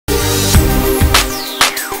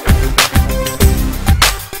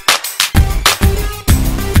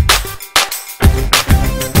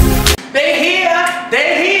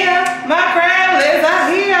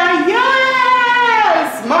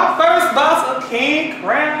king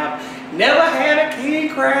crab. Never had a king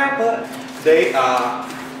crab, but they are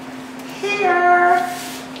here.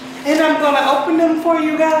 And I'm gonna open them for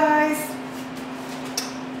you guys.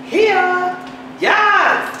 Here.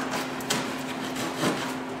 Yes.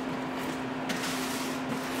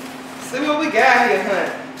 See what we got here,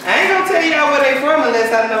 honey. I ain't gonna tell y'all where they from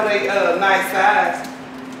unless I know they nice size.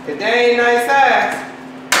 If they ain't nice size,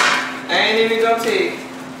 I ain't even gonna tell you.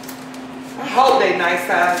 I hope they nice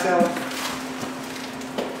size though.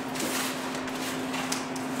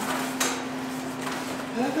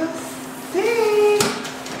 Let's see.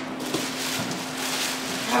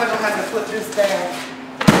 I'm gonna have to put this down.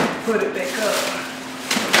 Put it back up.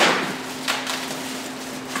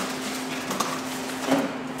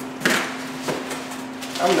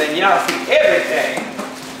 I'm letting y'all see everything.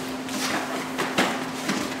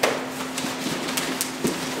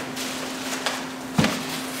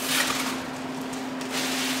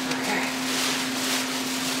 Okay.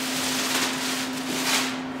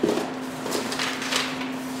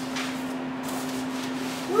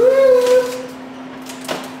 Woo!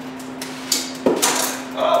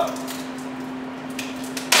 Oh.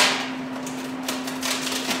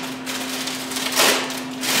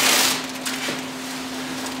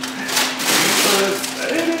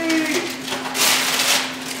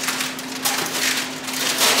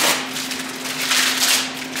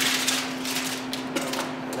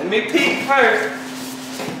 Let me peek first.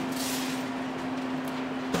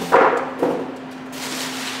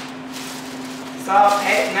 It's all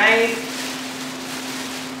packed nice.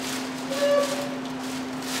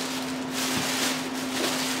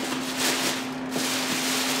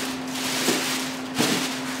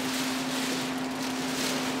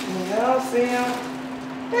 Y'all see them?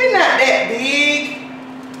 They're not that big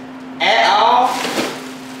at all.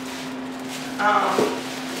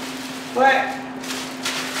 But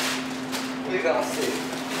we gonna see.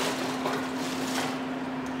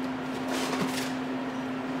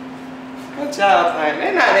 What y'all think?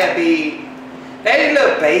 They're not that big. They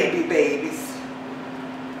little babies.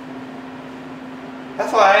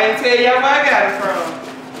 That's why I didn't tell y'all where I got it from.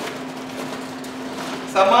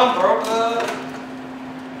 Some of them broke up.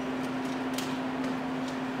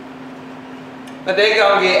 But they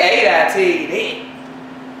gonna get 8, I tell you that.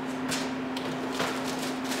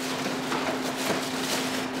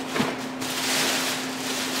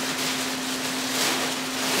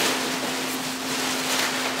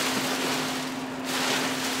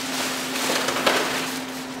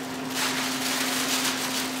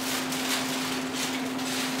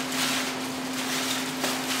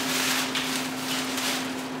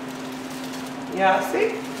 Y'all see?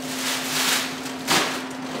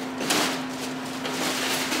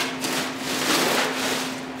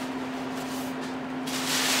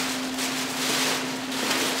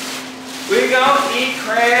 We gonna eat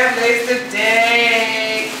crab legs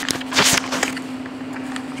today.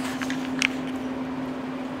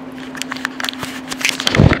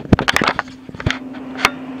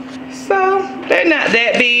 So, they're not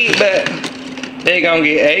that big, but they gonna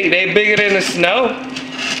get 8. They bigger than the snow.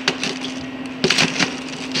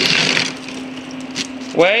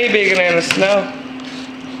 Way bigger than the snow.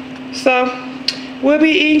 So, we'll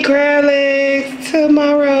be eating crab legs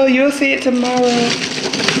tomorrow. You'll see it tomorrow.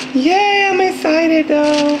 Yeah, I'm excited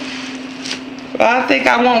though. But I think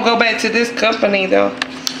I won't go back to this company though.